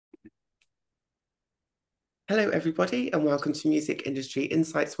Hello, everybody, and welcome to Music Industry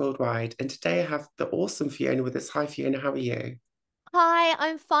Insights Worldwide. And today I have the awesome Fiona with us. Hi, Fiona, how are you? Hi,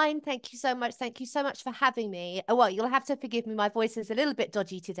 I'm fine. Thank you so much. Thank you so much for having me. Well, you'll have to forgive me. My voice is a little bit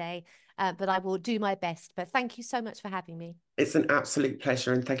dodgy today, but I will do my best. But thank you so much for having me. It's an absolute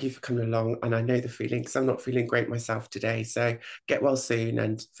pleasure, and thank you for coming along. And I know the feeling because I'm not feeling great myself today. So get well soon,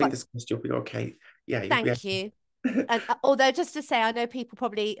 and But fingers crossed you'll be okay. Yeah, you'll be thank you. okay. And although, just to say, I know people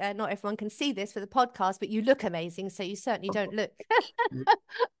probably not everyone can see this for the podcast, but you look amazing. So you certainly don't look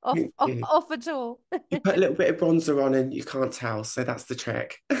off, Thank off, you. off at all. You put a little bit of bronzer on and you can't tell, so that's the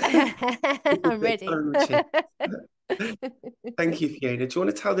trick. I'm The ready. colour machine. Thank you, Fiona. Do you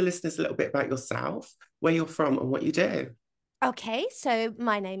want to tell the listeners a little bit about yourself, where you're from, and what you do? Okay, so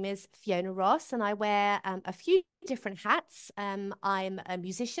my name is Fiona Ross, and I wear a few different hats. I'm a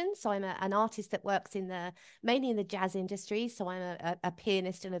musician, so I'm an artist that works mainly in the jazz industry. So I'm a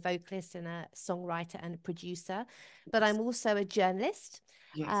pianist and a vocalist and a songwriter and a producer. But I'm also a journalist,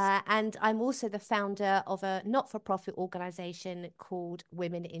 Yes. and I'm also the founder of a not-for-profit organization called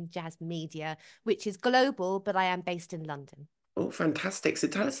Women in Jazz Media, which is global, but I am based in London. Oh, fantastic. So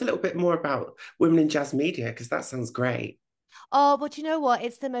tell us a little bit more about women in jazz media, because that sounds great. Oh, but you know what?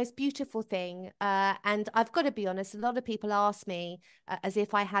 It's the most beautiful thing. And I've got to be honest, a lot of people ask me as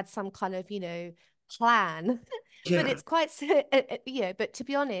if I had some kind of, plan. But Yeah. it's quite, but to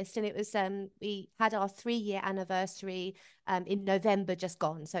be honest, and it was, we had our 3-year anniversary in November just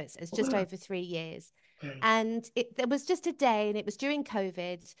gone. So it's just Wow. over 3 years. Okay. And there was just a day and it was during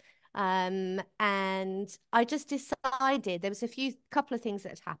COVID. And I just decided there was a couple of things that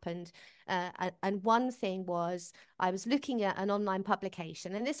had happened. And one thing was, I was looking at an online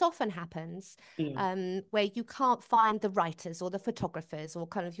publication, and this often happens Yeah. where you can't find the writers or the photographers, or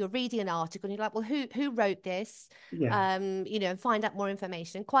kind of you're reading an article and you're like, well, who wrote this? Yeah. And find out more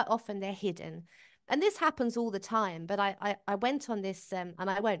information. Quite often they're hidden. And this happens all the time, but I went on this and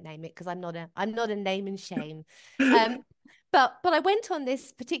I won't name it because I'm not a name and shame. Um, but I went on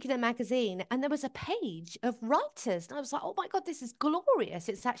this particular magazine and there was a page of writers. And I was like, oh my God, this is glorious.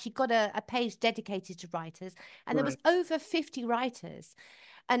 It's actually got a page dedicated to writers. And there was Right. over 50 writers.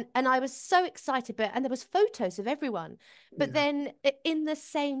 And I was so excited, and there was photos of everyone. But Yeah. then in the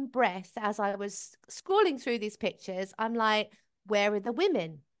same breath, as I was scrolling through these pictures, I'm like, where are the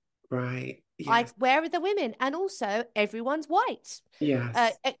women? Right. Yes. Where are the women? And also, everyone's white.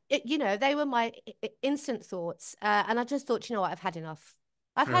 Yes. They were my instant thoughts. And I just thought, you know what, I've had enough.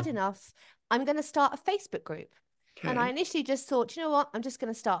 I've Wow. had enough. I'm going to start a Facebook group. And I Okay. initially just thought, you know what, I'm just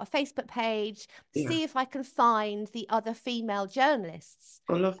going to start a Facebook page, Yeah. see if I can find the other female journalists.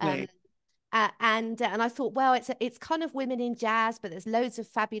 Oh, Um, lovely. and I thought, well, it's kind of women in jazz, but there's loads of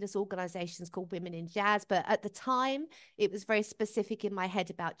fabulous organizations called Women in Jazz. But at the time, it was very specific in my head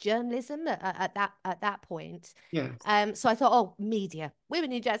about journalism at that point. Yes. So I thought, oh, media,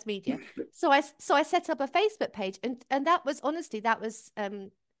 Women in Jazz Media. So I set up a Facebook page, and that was honestly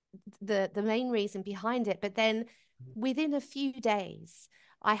the main reason behind it. But then within a few days,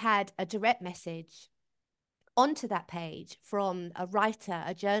 I had a direct message onto that page from a writer,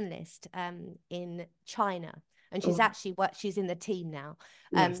 a journalist in China. And she's Oh, actually she's in the team now.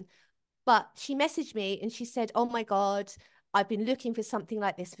 yes. Um, but she messaged me and she said, oh my God, I've been looking for something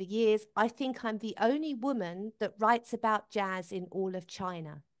like this for years. I think I'm the only woman that writes about jazz in all of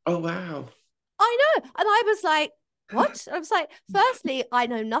China. Oh, wow. I know. And I was like, what? I was like, firstly, I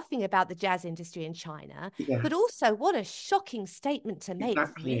know nothing about the jazz industry in China, but Yes. also what a shocking statement to make, really.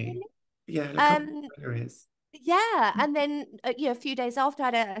 Exactly. Yeah. Look how Um, there is. yeah, and then a few days after,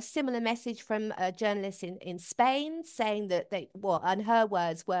 I had a similar message from a journalist in Spain saying that and her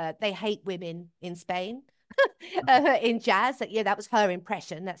words were, they hate women in Spain in jazz. That was her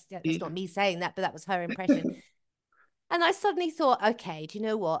impression. That's not Yeah. me saying that, but that was her impression. And I suddenly thought, okay, do you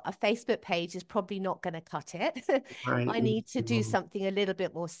know what? A Facebook page is probably not going to cut it. Right. I need to do something a little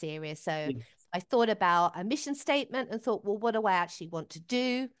bit more serious. So Yeah. I thought about a mission statement and thought, well, what do I actually want to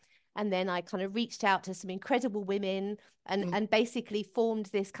do? And then I kind of reached out to some incredible women and Oh, and basically formed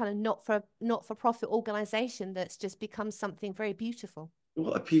this kind of not for profit organization that's just become something very beautiful.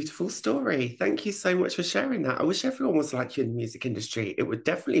 what a beautiful story. Thank you so much for sharing that. I wish everyone was like you in the music industry. It would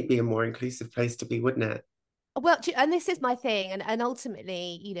definitely be a more inclusive place to be, wouldn't it? Well, and this is my thing, and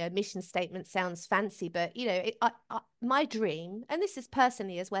ultimately, mission statement sounds fancy, but my dream, and this is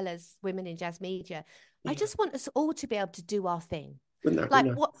personally as well as Women in Jazz Media, I Yeah. just want us all to be able to do our thing, Wouldn't that be like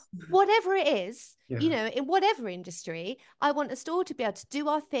nice? whatever it is, Yeah. in whatever industry. I want us all to be able to do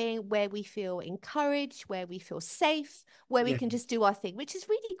our thing where we feel encouraged, where we feel safe, where we Yeah. can just do our thing, which is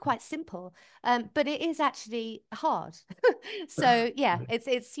really quite simple, but it is actually hard. So yeah,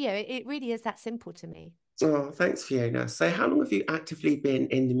 it really is that simple to me. Oh, thanks, Fiona. So, how long have you actively been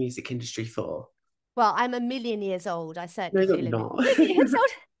in the music industry for? Well, I'm a million years old. I No, certainly you're feel a not. million years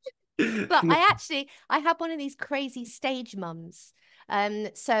old. But No. I have one of these crazy stage mums.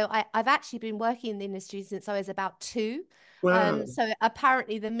 So I've actually been working in the industry since I was about two. Wow. So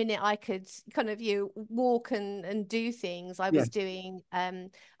apparently the minute I could kind of walk and do things, I Yeah. was doing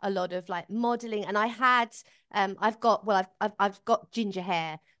a lot of like modeling. And I had I've got well I've got ginger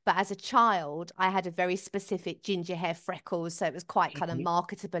hair, but as a child I had a very specific ginger hair freckles, so it was quite kind of Okay.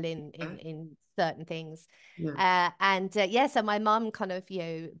 marketable Yeah. in certain things. Yeah. And yeah, so my mum kind of,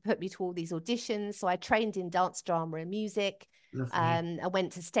 put me to all these auditions. So I trained in dance, drama, and music. Lovely. I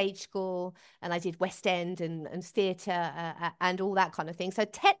went to stage school and I did West End and theatre and all that kind of thing. So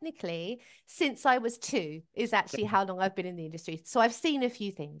technically, since I was two, is actually how long I've been in the industry. So I've seen a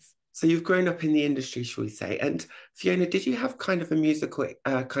few things. So you've grown up in the industry, shall we say? And Fiona, did you have kind of a musical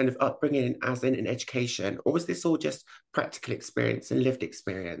kind of upbringing as in an education, or was this all just practical experience and lived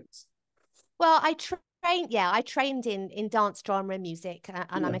experience? Well, I trained in dance, drama, and music, and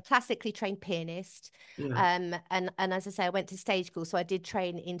I'm Yeah. a classically trained pianist. Yeah. And as I say, I went to stage school, so I did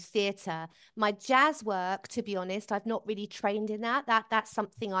train in theatre. My jazz work, to be honest, I've not really trained in that. That's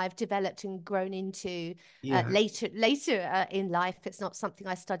something I've developed and grown into Yeah. later in life. It's not something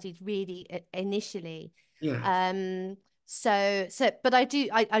I studied really initially. Yeah. Um, but I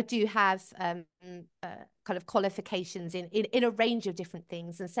do have kind of qualifications in a range of different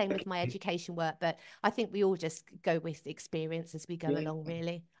things, and same with my Okay. education work. But I think we all just go with experience as we go Yeah. along,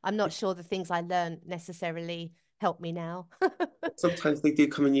 really. I'm not sure the things I learned necessarily help me now. Sometimes they do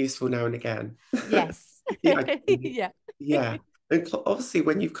come in useful now and again. Yes. Yeah. Yeah. Yeah. And obviously,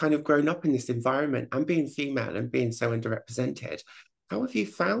 when you've kind of grown up in this environment and being female and being so underrepresented, how have you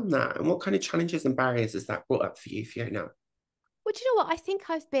found that? And what kind of challenges and barriers has that brought up for you, Fiona? Well, do you know what? I think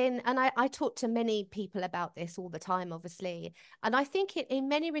I've been, and I talk to many people about this all the time, obviously. And I think in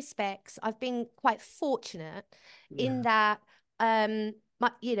many respects, I've been quite fortunate in Yeah. that, and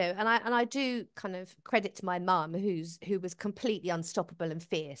I do kind of credit to my mum, who was completely unstoppable and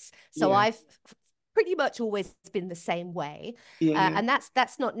fierce. So Yeah. I've pretty much always been the same way. Yeah. Yeah. And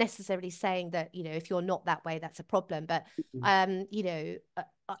that's not necessarily saying that, if you're not that way, that's a problem. But, Mhm.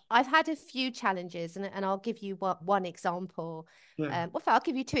 I've had a few challenges, and I'll give you one example. Yeah. I'll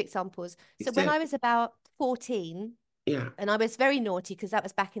give you two examples. So It's when it. I was about 14, Yeah. and I was very naughty because that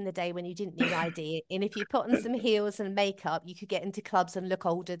was back in the day when you didn't need ID. And if you put on some heels and makeup, you could get into clubs and look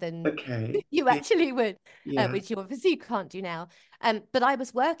older than Okay. you Yeah. actually would, Yeah. which you obviously can't do now. But I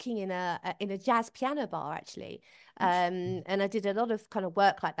was working in a jazz piano bar actually. And I did a lot of kind of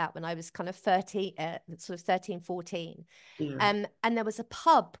work like that when I was kind of 13, sort of 13, 14. Yeah. And there was a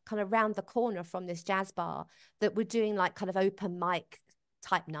pub kind of round the corner from this jazz bar that were doing like kind of open mic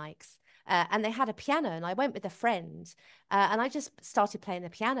type nights. And they had a piano, and I went with a friend, and I just started playing the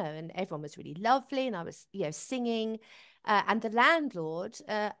piano, and everyone was really lovely, and I was, singing. And the landlord,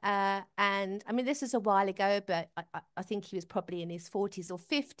 and I mean, this was a while ago, but I think he was probably in his 40s or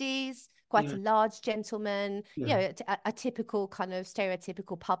 50s, quite Yeah. a large gentleman, Yeah. a typical kind of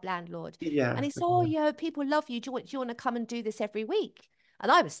stereotypical pub landlord. And Yeah. he said, "Oh, people love you. Do you want to come and do this every week?"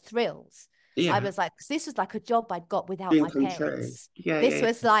 And I was thrilled. I Yeah. was like, 'cause this was like a job I'd got without Dream my come true. parents. Yeah. This Yeah.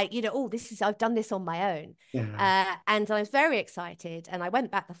 was like, oh, I've done this on my own. Yeah. And I was very excited. And I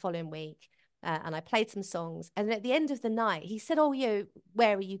went back the following week, and I played some songs. And at the end of the night, he said, "Oh,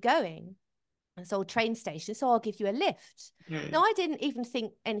 where are you going?" And so, train station. So I'll give you a lift. Now, Okay. I didn't even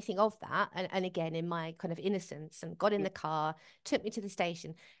think anything of that. And again, in my kind of innocence, and got in Yeah. the car, took me to the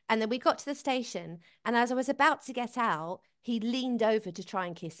station. And then we got to the station. And as I was about to get out, he leaned over to try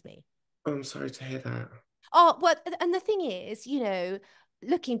and kiss me. Oh, I'm sorry to hear that. Oh, well, and the thing is,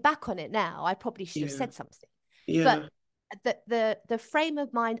 looking back on it now, I probably should have Yeah. said something. But Yeah. the frame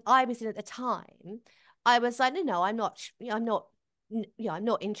of mind I was in at the time, I was like, no, no, I'm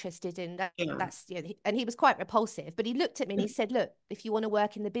not interested in that. Yeah. That's and he was quite repulsive, but he looked at me and he said, "Look, if you want to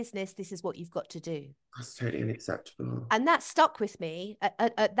work in the business, this is what you've got to do." That's totally unacceptable. And that stuck with me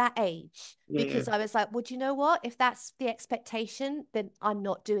at that age, Yeah. Yeah. because I was like, well, do you know what? If that's the expectation, then I'm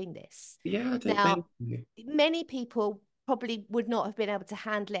not doing this. Yeah. I don't Now, blame you. many people probably would not have been able to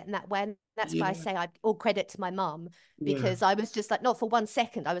handle it in that way. And that's why I Yeah. say all credit to my mum, Yeah. because I was just like, not for 1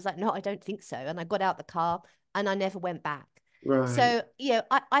 second. I was like, no, I don't think so. And I got out the car and I never went back. Right. So,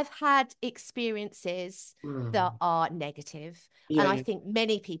 I've had experiences that Oh. are negative, Yeah. and I Yeah. think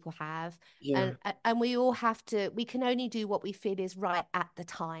many people have, Yeah. and we can only do what we feel is right at the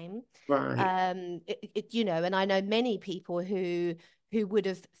time. Right. And I know many people who would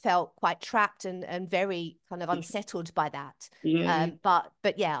have felt quite trapped and very kind of unsettled by that. Yeah.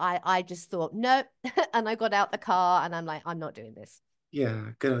 But yeah, I just thought no, and I got out the car and I'm like, I'm not doing this. Yeah.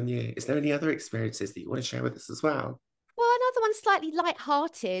 Good on you. Is there any other experiences that you want to share with us as well? Well, another one slightly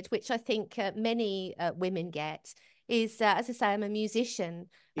light-hearted, which I think many women get, is as I say, I'm a musician,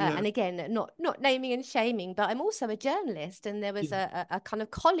 Yeah. and again, not naming and shaming, but I'm also a journalist. And there was Yeah. a kind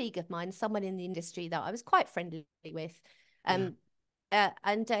of colleague of mine, someone in the industry that I was quite friendly with, Yeah. um,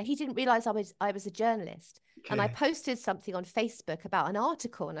 and he didn't realize I was a journalist. And I Okay. posted something on Facebook about an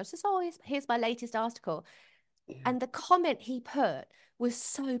article, and I was just, oh, here's my latest article. Yeah. And the comment he put was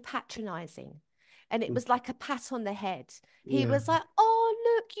so patronizing. And it Mm. was like a pat on the head. He Yeah. was like, oh,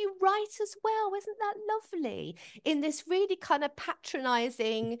 look, you write as well. Isn't that lovely? In this really kind of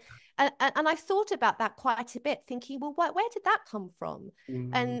patronizing. And I thought about that quite a bit, thinking, well, where did that come from?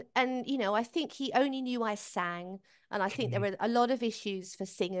 Mm. And I think he only knew I sang. And I think there Okay. were a lot of issues for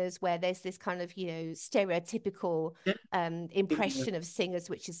singers where there's this kind of, stereotypical Yeah. Yeah. impression of singers,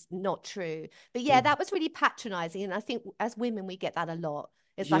 which is not true. But yeah, Mm. that was really patronizing. And I think as women, we get that a lot.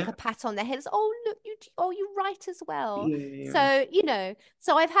 It's like Yeah. a pat on the head. It's, oh, look, you write as well. Yeah. Yeah.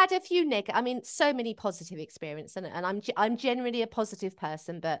 So I've had a few I mean, so many positive experience, and I'm generally a positive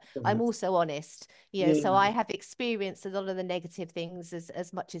person, but I'm Yeah. also honest, so I Yeah. have experienced a lot of the negative things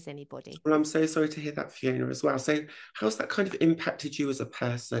as much as anybody. Well, I'm so sorry to hear that, Fiona, as well. So, how's that kind of impacted you as a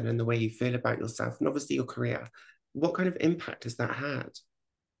person and the way you feel about yourself and obviously your career? What kind of impact has that had?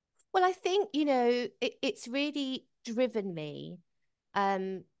 Well, I think, it's really driven me,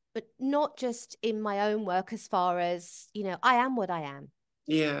 um, but not just in my own work as far as, I am what I am,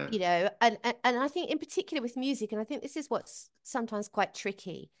 Yeah. and I think in particular with music, and I think this is what's sometimes quite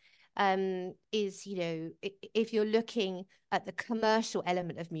tricky, is, if you're looking at the commercial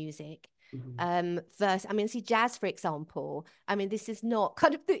element of music, Mhm. versus, I mean, see, jazz, for example, I mean, this is not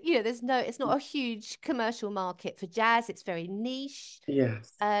kind of it's not a huge commercial market for jazz. It's very niche.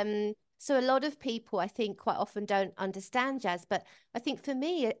 Yes. So a lot of people, I think, quite often don't understand jazz, but I think for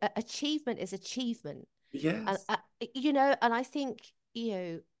me, achievement is achievement, and Yes. and I think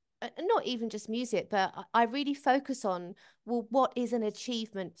not even just music, but I really focus on, well, what is an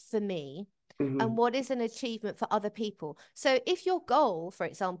achievement for me, and Hmm. what is an achievement for other people. So if your goal, for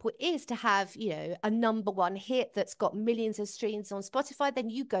example, is to have, a number one hit that's got millions of streams on Spotify,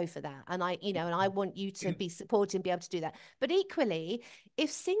 then you go for that. And I want you to be supported and be able to do that. But equally,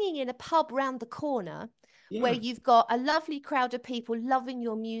 if singing in a pub round the corner where Yeah. Of you've got a lovely crowd of people loving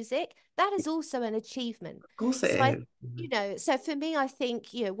your music, that is also an achievement. course it So is. Mhm. so for me, I think,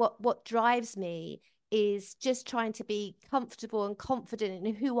 what drives me is just trying to be comfortable and confident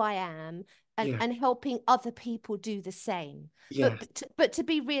in who I am, Yeah. and helping other people do the same. But Yes. but to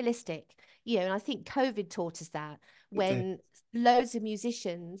be realistic, and I think COVID taught us that, Okay. when loads of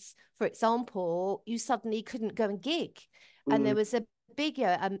musicians, for example, you suddenly couldn't go and gig, and Mm. there was a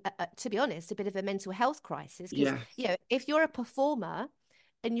bigger, to be honest, a bit of a mental health crisis, because Yes. if you're a performer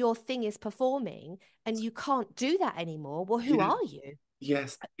and your thing is performing and you can't do that anymore, well, who Yeah. are you?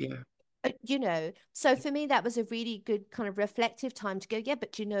 Yes. Yeah. So for me, that was a really good kind of reflective time to go, yeah,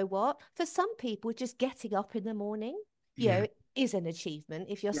 but you know what? For some people, just getting up in the morning, Yeah. is an achievement.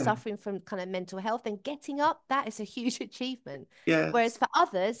 If you're Yeah. suffering from kind of mental health, then getting up, that is a huge achievement. Whereas Yes. for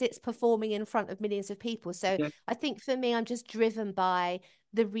others, it's performing in front of millions of people. So Yeah. I think for me, I'm just driven by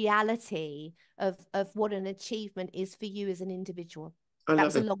the reality of what an achievement is for you as an individual. I That love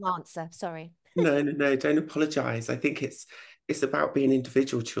was a it. long answer. Sorry. No, no, no, don't apologize. I think it's about being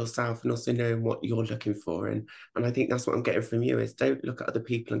individual to yourself and also knowing what you're looking for. And I think that's what I'm getting from you is don't look at other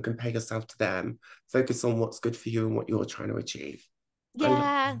people and compare yourself to them. Focus on what's good for you and what you're trying to achieve. I love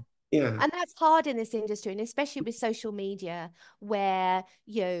Yeah. that. Yeah. And that's hard in this industry, and especially with social media, where,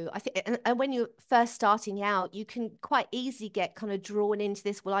 I think, and when you're first starting out, you can quite easily get kind of drawn into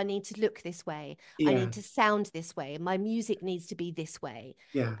this. Well, I need to look this way, I Yeah. need to sound this way, my music needs to be this way.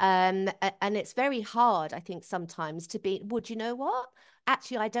 Yeah. And it's very hard, I think, sometimes to be, would you know what?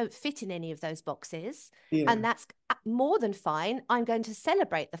 Actually, I don't fit in any of those boxes. Yeah. And that's more than fine. I'm going to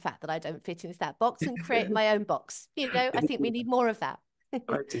celebrate the fact that I don't fit into that box and create my own box. I think we need more of that.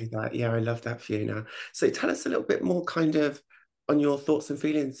 I do that. Yeah, I love that, Fiona. So tell us a little bit more kind of on your thoughts and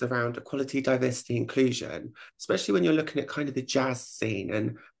feelings around equality, diversity, inclusion, especially when you're looking at kind of the jazz scene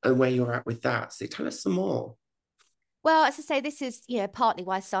and where you're at with that. So tell us some more. Well, as I say, this is, partly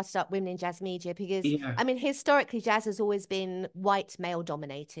why I started up Women in Jazz Media, because Yeah, I mean, historically, jazz has always been white male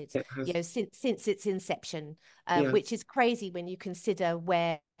dominated, it has. since its inception, Yeah, which is crazy when you consider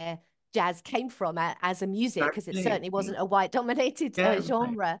where jazz came from as a music, because it Exactly. certainly wasn't a white dominated Yeah, right.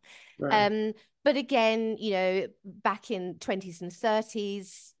 genre. Right. Um, but again, back in 20s and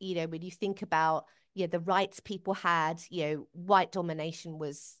 30s, when you think about the rights people had, white domination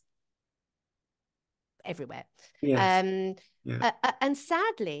was everywhere. Yes. Um, Yeah. and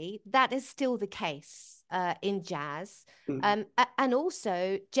sadly, that is still the case in jazz, Mm. and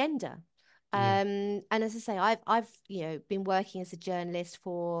also gender. Yeah. And as I say, I've been working as a journalist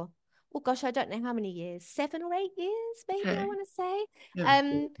for, oh gosh, I don't know how many years, 7 or 8 years, maybe I Okay. want to say. Yeah.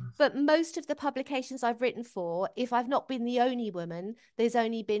 Um, but most of the publications I've written for, if I've not been the only woman, there's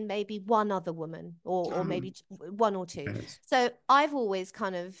only been maybe one other woman, or maybe one or two. Yes. So I've always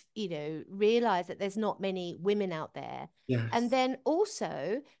kind of, realized that there's not many women out there. And Yes. then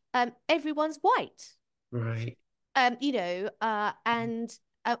also, everyone's white. Right. And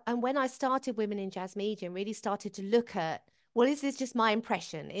when I started Women in Jazz Media and really started to look at, well, is this just my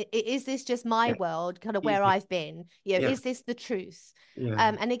impression? Is this just my Yeah. world, kind of where Yeah. I've been? Yeah. Is this the truth?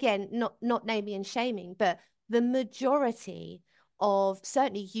 Yeah. And again, not naming and shaming, but the majority of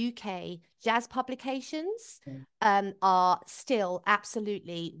certainly UK jazz publications are still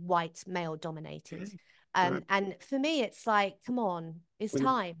absolutely white male dominated. Okay. Right. And for me, it's like, come on, it's When,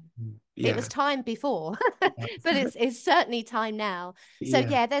 time. It was yeah. time before, but Yes. it's certainly time now. So Yeah.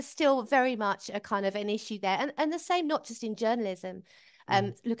 yeah, there's still very much a kind of an issue there, and the same not just in journalism.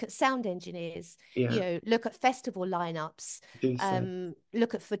 Mm. Look at sound engineers, Yeah. look at festival lineups, Do so.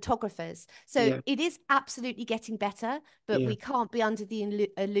 look at photographers. So Yeah. it is absolutely getting better, but Yeah. we can't be under the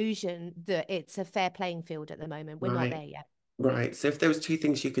illusion that it's a fair playing field at the moment. We're not Right. there yet. Right. So if there was two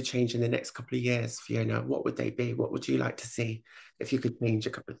things you could change in the next couple of years, Fiona, what would they be? What would you like to see if you could change a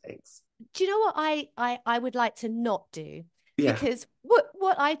couple of things? Do you know what I would like to not do? Yeah. Because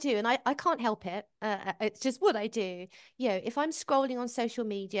what I do, and I can't help it, it's just what I do. If I'm scrolling on social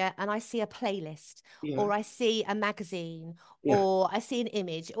media and I see a playlist, Yeah. or I see a magazine, Yeah. or I see an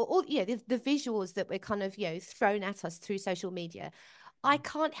image, or the visuals that we're kind of thrown at us through social media, I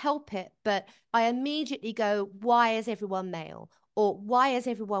can't help it, but I immediately go, why is everyone male? Or why is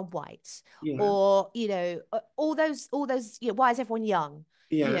everyone white? Yeah. Or all those why is everyone young?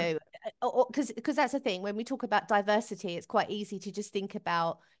 you Yeah. know because that's the thing, when we talk about diversity, it's quite easy to just think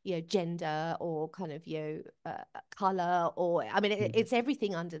about gender, or kind of color, or I mean Mm. it's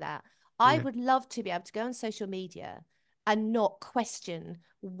everything under that. I Yeah. would love to be able to go on social media and not question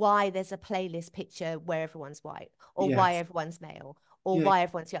why there's a playlist picture where everyone's white, or why Yes. everyone's male, or Yeah. why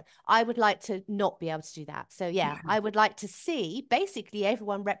everyone's young. I would like to not be able to do that. So yeah, Yeah. I would like to see basically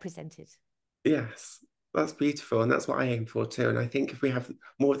everyone represented. Yes. That's beautiful. And that's what I aim for too. And I think if we have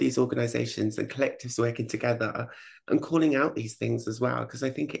more of these organizations and collectives working together and calling out these things as well, because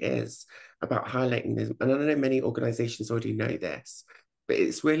I think it is about highlighting them. And I know many organizations already know this, but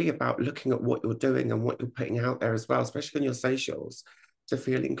it's really about looking at what you're doing and what you're putting out there as well, especially on your socials, to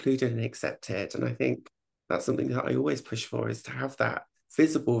feel included and accepted. And I think that's something that I always push for, is to have that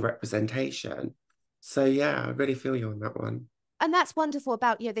visible representation. So yeah, I really feel you on that one. And that's wonderful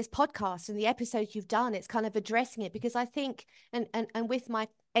about this podcast and the episodes you've done. It's kind of addressing it, because I think, and with my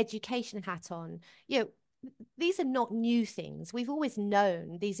education hat on, you know these are not new things. We've always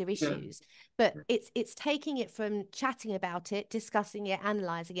known these are Yeah. issues, but it's taking it from chatting about it, discussing it,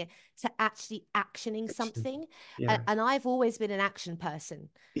 analyzing it, to actually actioning Action. something. Yeah. And I've always been an action person.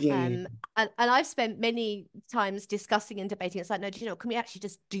 Yeah. Yeah. And I've spent many times discussing and debating. It's like, no, do you know, can we actually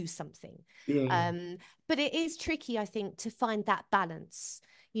just do something? Yeah. Yeah. But it is tricky, I think, to find that balance.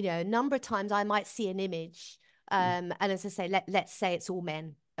 A number of times I might see an image, and as I say, let's say it's all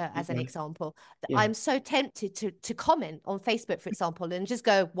men, as an Yeah. example. Yeah. I'm so tempted to comment on Facebook, for example, and just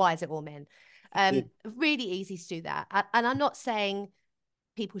go, why is it all men? Yeah. Really easy to do that. And I'm not saying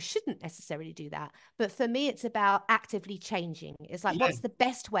people shouldn't necessarily do that, but for me, it's about actively changing. It's like, Yeah. what's the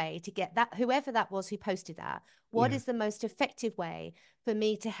best way to get that, whoever that was who posted that, what Yeah. is the most effective way for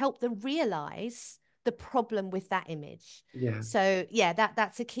me to help them realize the problem with that image? Yeah. So yeah,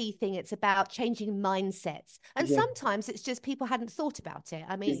 that's a key thing. It's about changing mindsets, and Yeah. sometimes it's just people hadn't thought about it.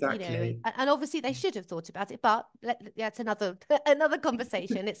 I mean, Exactly. and obviously they should have thought about it, but that's another another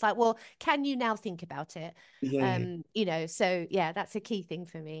conversation. It's like, well, can you now think about it? Yeah. Yeah. So yeah, that's a key thing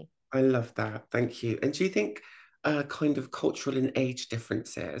for me. I love that. Thank you. And do you think kind of cultural and age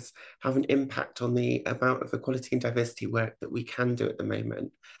differences have an impact on the amount of equality and diversity work that we can do at the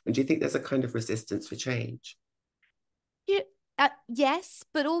moment? And do you think there's a kind of resistance for change? Yeah, yes,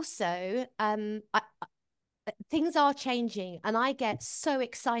 but also things are changing, and I get so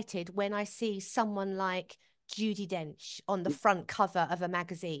excited when I see someone like Judi Dench on the front cover of a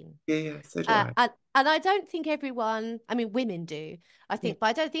magazine. Yeah, yeah, so do I. And I don't think everyone, I mean, women do, I Yeah, think, but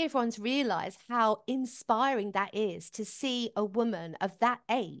I don't think everyone's realised how inspiring that is to see a woman of that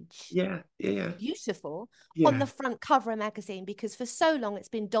age, yeah, yeah, yeah, beautiful, on yeah, the front cover of a magazine, because for so long it's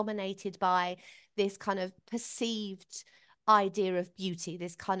been dominated by this kind of perceived idea of beauty,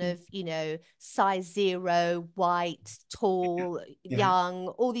 this kind of, you know, size zero, white, tall, yeah, young,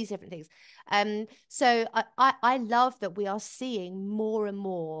 all these different things. So I love that we are seeing more and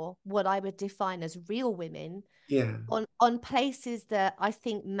more what I would define as real women yeah. on places that I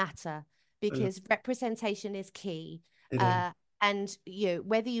think matter, I love because representation is key. it. Uh, and you know,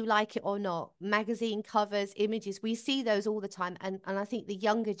 whether you like it or not, magazine covers, images, we see those all the time. And I think the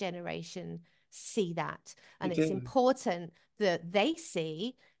younger generation see that. We And it's do. important that they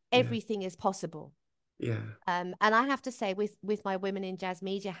see Yeah, everything is possible. yeah. And I have to say, with my Women in Jazz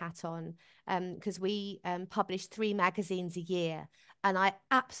Media hat on, because we publish 3 magazines a year, and I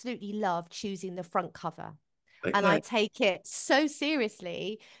absolutely love choosing the front cover. And I Okay. take it so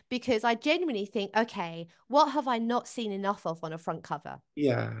seriously because I genuinely think, okay, what have I not seen enough of on a front cover?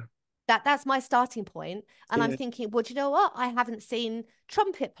 Yeah, That's my starting point. And I'm yeah, thinking, well, do you know what? I haven't seen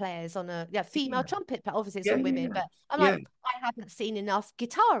trumpet players on a, yeah, female yeah, trumpet player. Obviously, it's yeah, all yeah, women, yeah, but I'm yeah, like, I haven't seen enough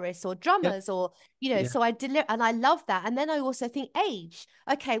guitarists or yeah, drummers or, you know, yeah, so I deliver, and I love that. And then I also think age.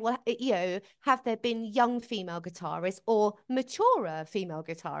 Okay, well, you know, have there been young female guitarists or maturer female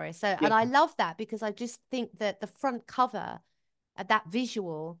guitarists? So, yeah, and I love that because I just think that the front cover, that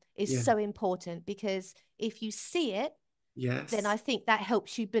visual is yeah. so important, because if you see it, then I Yes. think that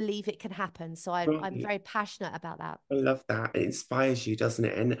helps you believe it can happen. So I'm Right. very passionate about that. I love that. It inspires you, doesn't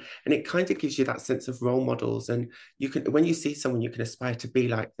it? And it kind of gives you that sense of role models. And you can, when you see someone, you can aspire to be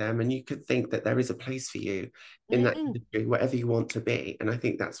like them, and you could think that there is a place for you in that Mm, industry, whatever you want to be. And I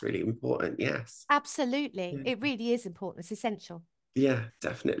think that's really important. Yes. absolutely. Yeah. It really is important. It's essential. Yeah,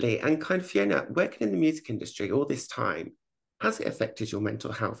 definitely. And kind of Fiona, working in the music industry all this time, has it affected your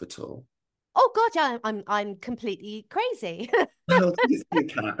mental health at all? Oh God, yeah, I'm completely crazy. How do you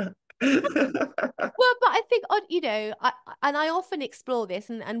think that? Well, but I think on, you know, and I often explore this,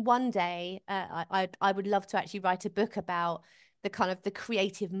 and one day I would love to actually write a book about the kind of the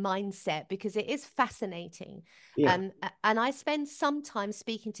creative mindset, because it is fascinating. Yeah, And I spend some time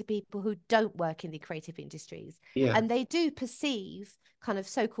speaking to people who don't work in the creative industries, yeah, and they do perceive kind of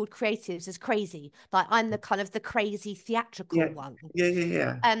so-called creatives as crazy, like I'm the kind of the crazy yeah, theatrical one. yeah,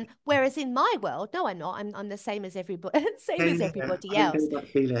 yeah, yeah. Whereas in my world, no, I'm not. I'm the same as everybody, Yeah, same as yeah, yeah. everybody I know else. that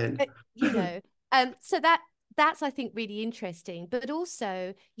feeling. You know, so that's I think really interesting. But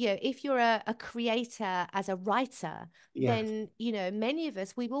also, you know, if you're a creator as a writer, Yes. then you know many of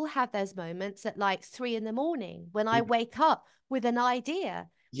us, we will have those moments at like 3 in the morning when I Yeah, wake up with an idea,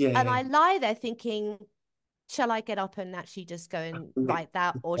 and yeah. I lie there thinking, shall I get up and actually just go and Make write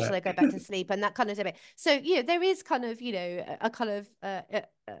that, it or shall I work. go back to sleep, and that kind of debate. So you know there is kind of, you know, a kind of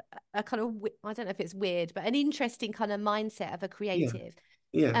a kind of, I don't know if it's weird, but an interesting kind of mindset of a Yeah, creative.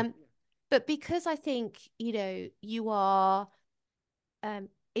 yeah, um but because I think, you know, you are um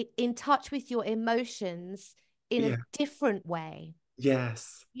in touch with your emotions in a yeah. different way.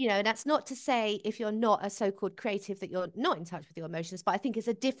 Yes. You know, that's not to say if you're not a so-called creative that you're not in touch with your emotions, but I think it's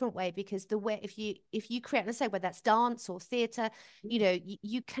a different way, because the way, if you create, let's say whether that's dance or theater, you know,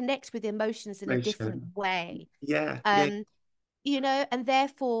 you connect with emotions in a different Motion. way. Yeah, yeah, um you know, and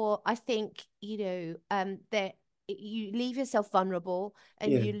therefore I think, you know, that you leave yourself vulnerable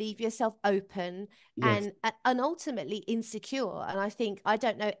and yeah. you leave yourself open, Yes. and ultimately insecure. And I think I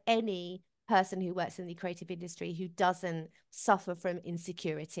don't know any person who works in the creative industry who doesn't suffer from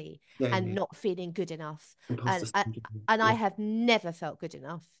insecurity Yeah, and yeah. not feeling good enough. Imposter and syndrome. and I Yeah. have never felt good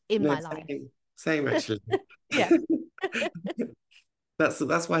enough in No, my life. same. Same actually. Yeah.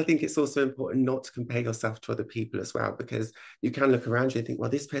 That's why I think it's also important not to compare yourself to other people as well, because you can look around you and think, well,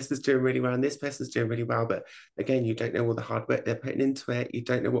 this person's doing really well and this person's doing really well. But again, you don't know all the hard work they're putting into it. You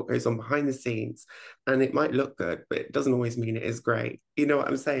don't know what goes on behind the scenes. And it might look good, but it doesn't always mean it is great. You know what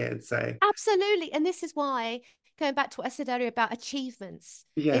I'm saying? So Absolutely. And this is why, going back to what I said earlier about achievements,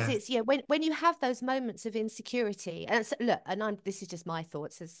 is yeah, it's, yeah, when you have those moments of insecurity, and it's, look, and I'm, this is just my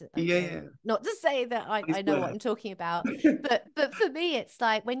thoughts, as yeah, you know, yeah. not to say that It's I know what work. I'm talking about, but for me it's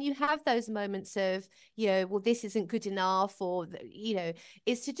like when you have those moments of, you know, well, this isn't good enough, or you know,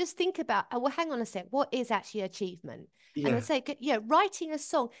 is to just think about, oh, well, hang on a sec, what is actually achievement? And I Yeah, say, you know, writing a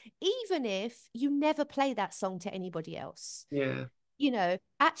song, even if you never play that song to anybody else, yeah, you know,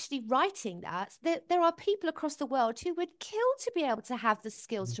 actually writing that, there are people across the world who would kill to be able to have the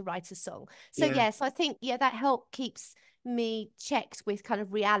skills to write a song. So yeah, yes, I think, yeah, that help keeps me checked with kind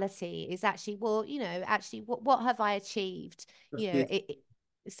of reality is actually, well, you know, actually what have I achieved? You know,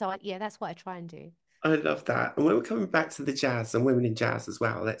 Yeah. yeah, that's what I try and do. I love that. And when we're coming back to the jazz and women in jazz as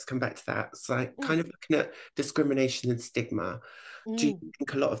well, let's come back to that. It's like Mm, kind of looking at discrimination and stigma. Do you mm.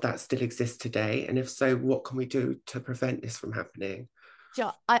 think a lot of that still exists today? And if so, what can we do to prevent this from happening?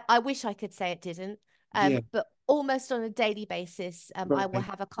 I wish I could say it didn't, Yeah, but almost on a daily basis, I will right.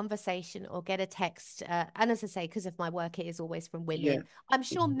 have a conversation or get a text. And as I say, because of my work, it is always from Yeah, women. I'm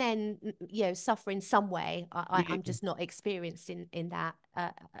sure men, you know, suffer in some way. yeah, I'm just not experienced in that,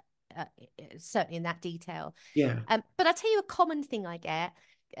 uh, certainly in that detail. yeah, But I tell you a common thing I get,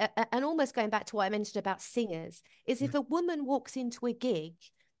 and almost going back to what I mentioned about singers, is yeah. if a woman walks into a gig,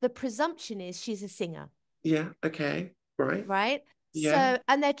 the presumption is she's a singer, Yeah, okay, right. right? Yeah, So,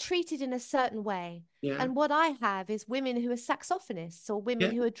 and they're treated in a certain way. yeah, And what I have is women who are saxophonists or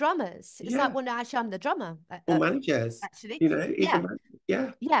women yeah, who are drummers. It's like, yeah. well, no, actually, I'm the drummer, Or managers, actually. you know, even Yeah,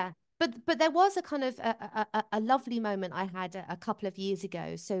 yeah, yeah. But there was a kind of a lovely moment I had a couple of years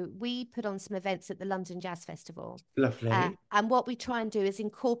ago. So we put on some events at the London Jazz Festival. lovely. And what we try and do is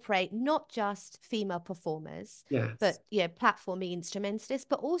incorporate not just female performers, Yes, but platforming instrumentalists,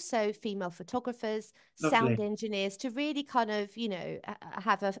 but also female photographers, sound lovely. engineers to really kind of,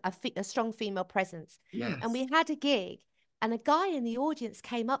 have a strong female presence. And Yes, we had a gig, and a guy in the audience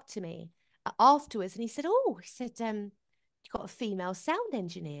came up to me afterwards, and he said, "Oh, he said, you got a female sound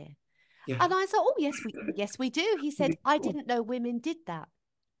engineer." yeah. And I thought, "Oh, yes, we do." He said, Really "I cool. didn't know women did that."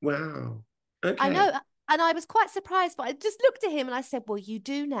 Wow. I Okay. know. And I was quite surprised, but I just looked at him and I said, "Well, you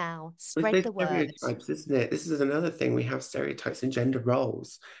do now. With Spread those the word." stereotypes, isn't it? This is another thing. We have stereotypes in gender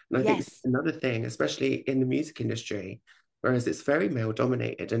roles. And I think this is Yes. another thing, especially in the music industry, whereas it's very male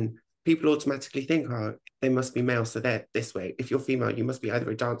dominated and people automatically think, oh, they must be male, so they're this way. If you're female, you must be either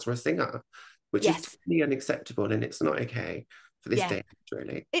a dancer or a singer, which is Yes. totally unacceptable and it's not okay for this Yeah. day,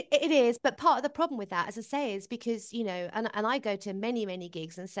 really. It is, but part of the problem with that, as I say, is because, and I go to many, many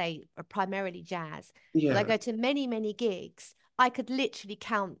gigs and say primarily jazz, but I Yeah, go to many, many gigs. I could literally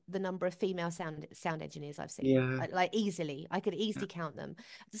count the number of female sound engineers I've seen, yeah, like easily. I could yeah, easily count them.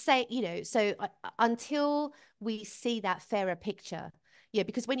 To say, so until we see that fairer picture, yeah,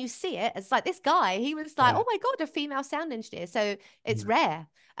 because when you see it, it's like this guy, he was like, yeah, oh my God, a female sound engineer. So it's yeah, rare,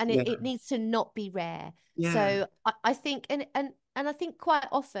 and yeah, it needs to not be rare. yeah, So I think, and I think quite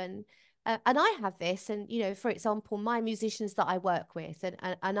often, and I have this, and for example, my musicians that I work with,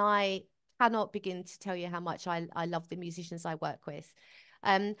 and I cannot begin to tell you how much I love the musicians I work with.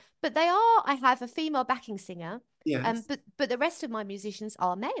 But I have a female backing singer, yes, but the rest of my musicians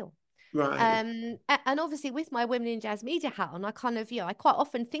are male. right, And obviously with my Women in Jazz media hat on, I kind of, I quite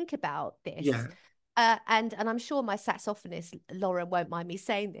often think about this. yeah, And I'm sure my saxophonist, Lauren, won't mind me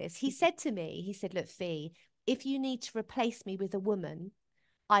saying this. He said to me, he said, look, Fee, if you need to replace me with a woman,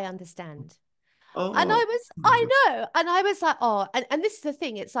 I understand. And oh, I know. And I was like, oh, and this is the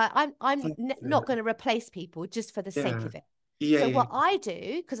thing. It's like, I'm not yeah, going to replace people just for the sake yeah, of it. yeah, So yeah, what I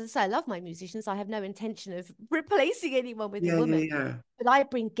do, because as I say, I love my musicians, I have no intention of replacing anyone with a yeah, woman, yeah, but I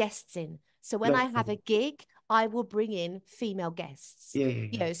bring guests in. So when I have a lovely. gig, I will bring in female guests. Yeah, yeah,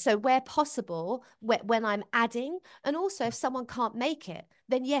 yeah. So where possible, when I'm adding, and also if someone can't make it,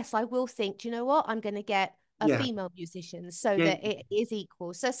 then yes, I will think, do you know what? I'm going to get a Yeah, female musician so yeah, that it is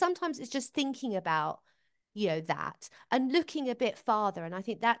equal. So sometimes it's just thinking about, that and looking a bit farther. And I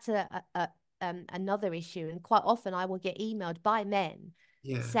think that's another issue. And quite often I will get emailed by men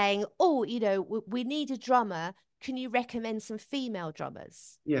yeah, saying, oh, we need a drummer. Can you recommend some female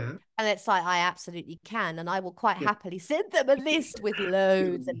drummers? yeah, And it's like, I absolutely can. And I will quite yeah, happily send them a list with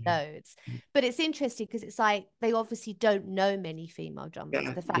loads and yeah, loads. But it's interesting because it's like they obviously don't know many female drummers,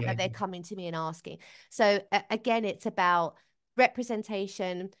 yeah, the fact yeah, that they're coming to me and asking. So again, it's about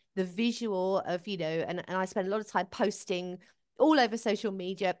representation, the visual of, and I spend a lot of time posting all over social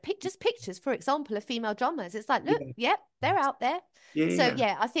media, just pictures, for example, of female drummers. It's like, look, yeah, yep, they're out there. yeah, So yeah,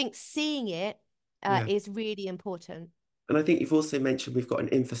 yeah, I think seeing it yeah. is really important. And I think you've also mentioned we've got an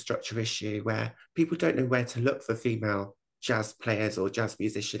infrastructure issue where people don't know where to look for female jazz players or jazz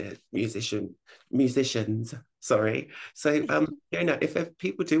musicians. Sorry. So if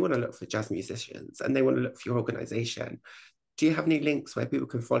people do want to look for jazz musicians and they want to look for your organization, do you have any links where people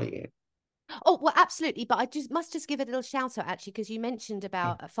can follow you? Oh, well, absolutely. But I just must just give a little shout out actually, because you mentioned Yeah.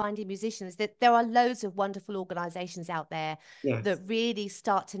 about finding musicians, that there are loads of wonderful organizations out there that Yes. really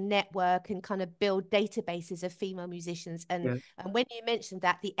start to network and kind of build databases of female musicians. Yeah. And when you mentioned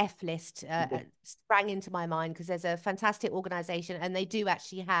that, the F list Yeah. sprang into my mind, because there's a fantastic organization and they do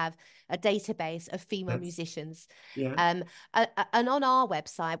actually have a database of female Yes. musicians. Yeah. Um, and on our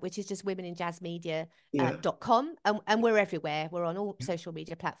website, which is just womeninjazzmedia.com, Yeah. and we're everywhere. We're on all social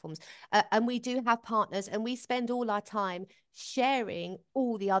media platforms. And we do have partners, and we spend all our time sharing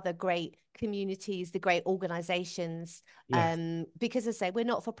all the other great communities, the great organizations. Yes. Because as I say, we're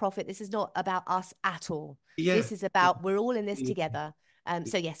not for profit. This is not about us at all. This Yes. is about we're all in this Yeah. together.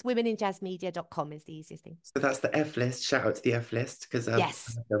 So yes, womeninjazzmedia.com is the easiest thing. So that's the F list. Shout out to the F list because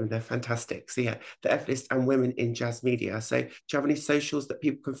Yes. they're fantastic. So yeah, the F list and women in jazz media. So do you have any socials that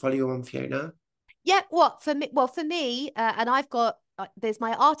people can follow you on, Fiona? Yeah, what for me? Well, for me, and I've got there's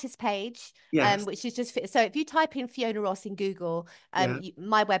my artist page, Yes. which is just so if you type in Fiona Ross in Google, Yeah.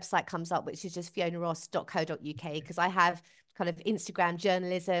 my website comes up, which is just fionaross.co.uk, because I have kind of Instagram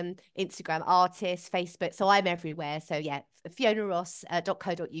journalism, Instagram artist, Facebook, so I'm everywhere. So yeah,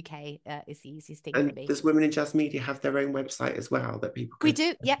 fionaross.co.uk is the easiest thing for And me. does Women in Jazz Media have their own website as well that people We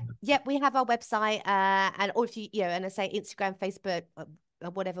can? do, yep, yep. We have our website, and or if you know, and I say Instagram, Facebook,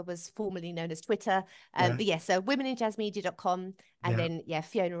 whatever was formerly known as Twitter. Yeah. But yeah, so womeninjazzmedia.com, and Yeah. then yeah, I'll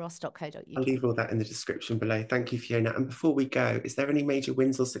fionaross.co.uk. leave all that in the description below. Thank you, Fiona. And before we go, is there any major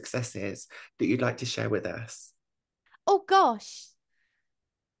wins or successes that you'd like to share with us? Oh gosh.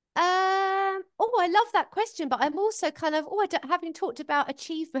 Oh, I love that question, but I'm also kind of, oh, I don't, having talked about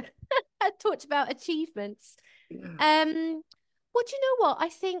achievement, I talked about achievements. Yeah. Um, well, do you know what? I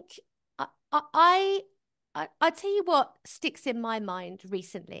think I, I, I tell you what sticks in my mind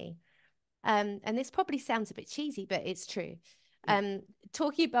recently. And this probably sounds a bit cheesy, but it's true. Yeah.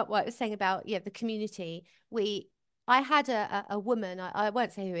 Talking about what I was saying about, yeah, the community, I had a woman, I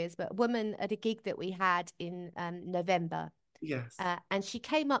won't say who it is, but a woman at a gig that we had in November. Yes. And she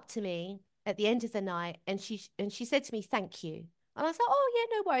came up to me at the end of the night, and she said to me, "Thank you." And I was like, "Oh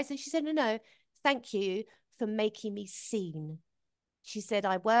yeah, no worries." And she said, "No, thank you for making me seen." She said,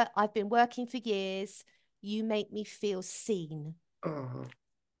 I've been working for years. You make me feel seen." Oh,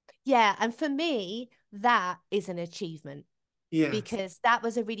 Yeah, and for me, that is an achievement, yes. because that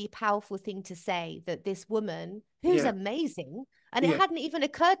was a really powerful thing to say, that this woman who's Yeah. amazing, and it Yeah. hadn't even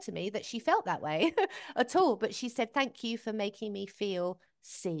occurred to me that she felt that way at all, but she said, "Thank you for making me feel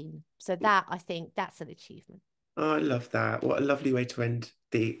seen." So that, I think that's an achievement. Oh, I love that. What a lovely way to end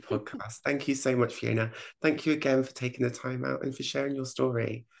the podcast. Thank you so much, Fiona. Thank you again for taking the time out and for sharing your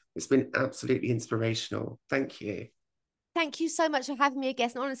story. It's been absolutely inspirational. Thank you. Thank you so much for having me,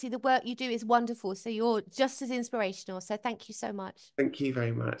 again. And honestly, the work you do is wonderful. So you're just as inspirational. So thank you so much. Thank you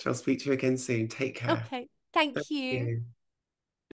very much. I'll speak to you again soon. Take care. Okay. Thank Thank you. you.